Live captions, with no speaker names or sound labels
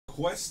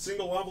Quest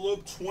single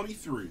envelope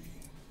 23.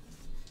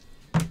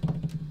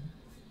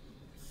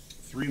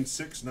 3 and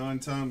 6, 9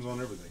 times on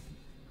everything.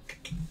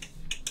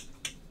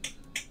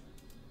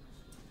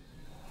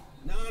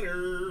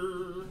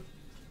 Niner.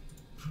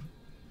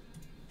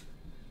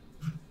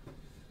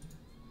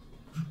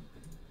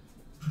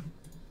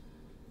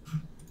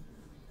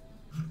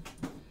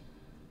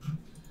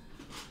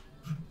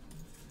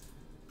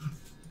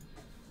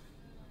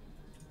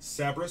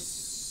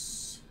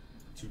 Sabras,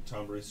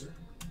 2-time racer.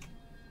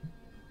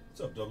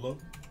 What's up, Dublo?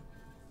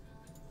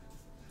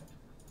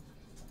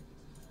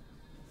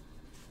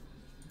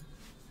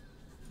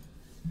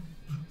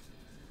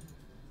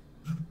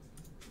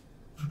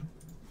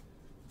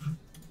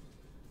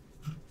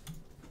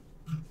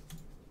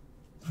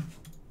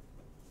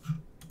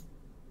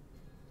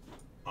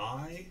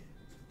 I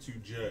to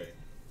J.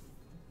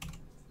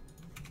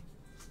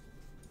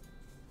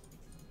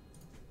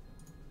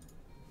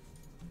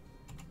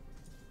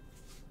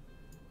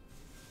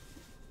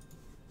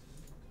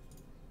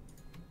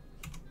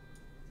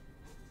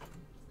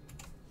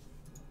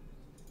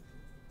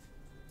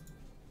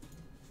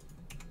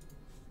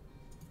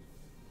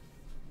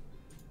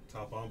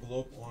 Top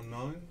envelope on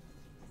 9.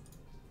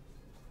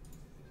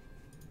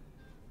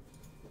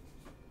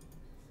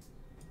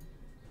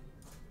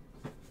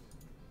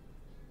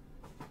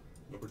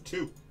 Number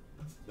 2.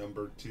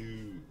 Number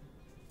 2.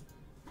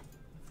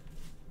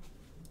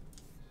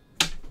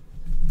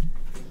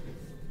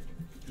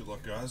 Good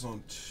luck, guys,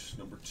 on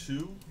number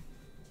 2.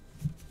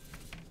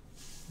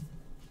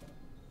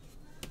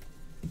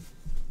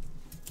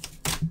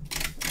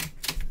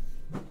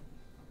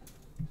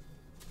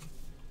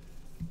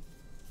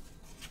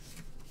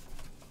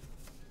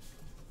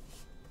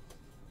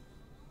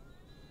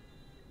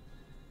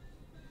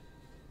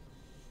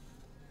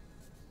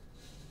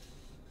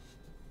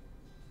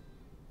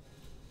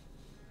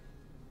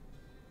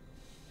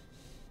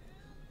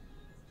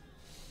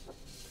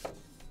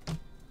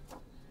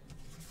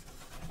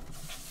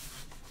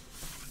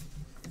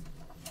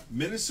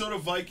 Minnesota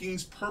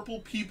Vikings Purple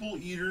People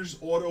Eaters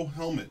Auto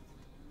Helmet.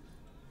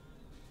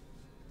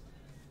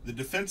 The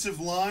defensive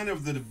line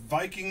of the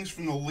Vikings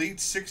from the late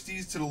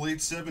 60s to the late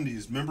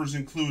 70s. Members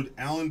include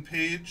Alan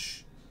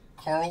Page,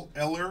 Carl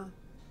Eller,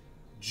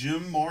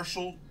 Jim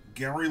Marshall,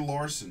 Gary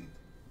Larson.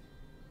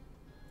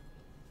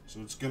 So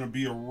it's going to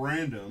be a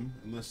random,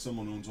 unless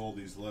someone owns all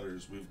these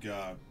letters. We've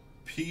got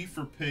P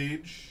for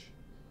Page,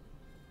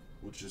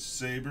 which is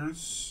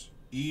Sabres,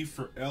 E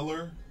for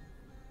Eller,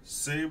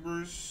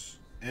 Sabres,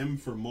 M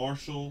for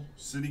Marshall,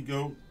 City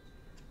Goat,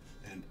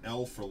 and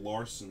L for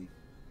Larson,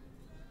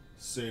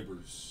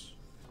 Sabres.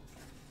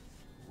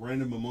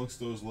 Random amongst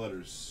those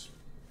letters.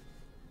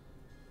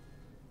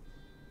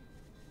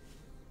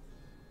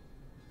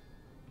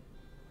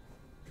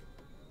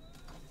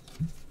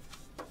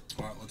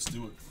 All right, let's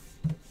do it.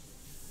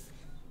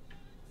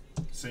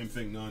 Same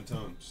thing 9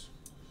 times.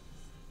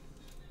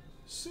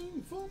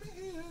 Sing for me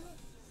here.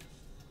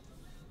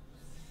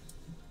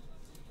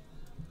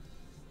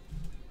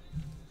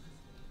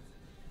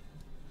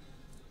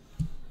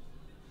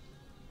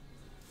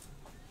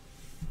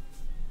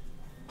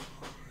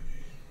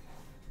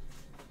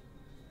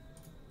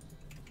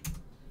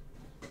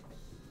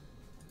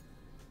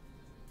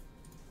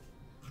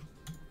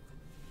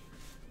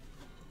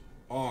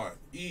 R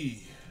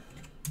E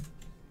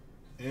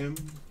M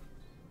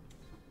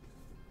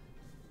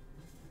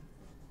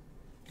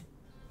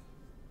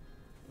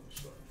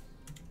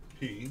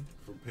P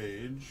for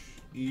Page,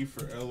 E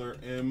for Eller,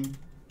 M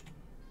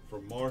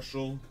for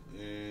Marshall,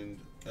 and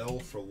L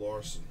for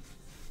Larson.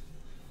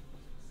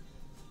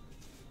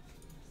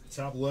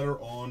 Top letter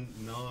on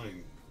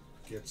 9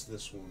 gets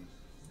this one.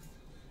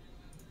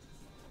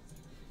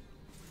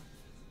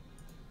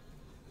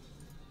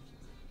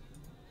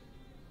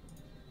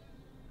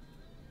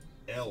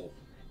 L.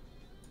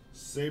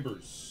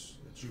 Sabres.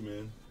 That's you,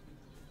 man.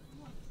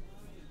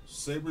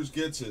 Sabres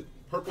gets it.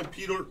 Purple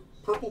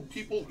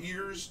People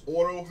Eaters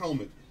Auto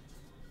Helmet.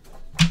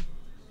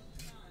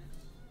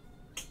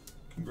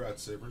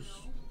 Congrats, Sabres.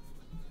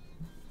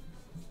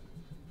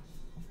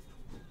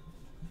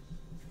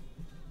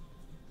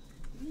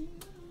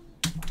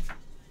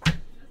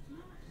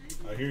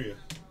 I hear you.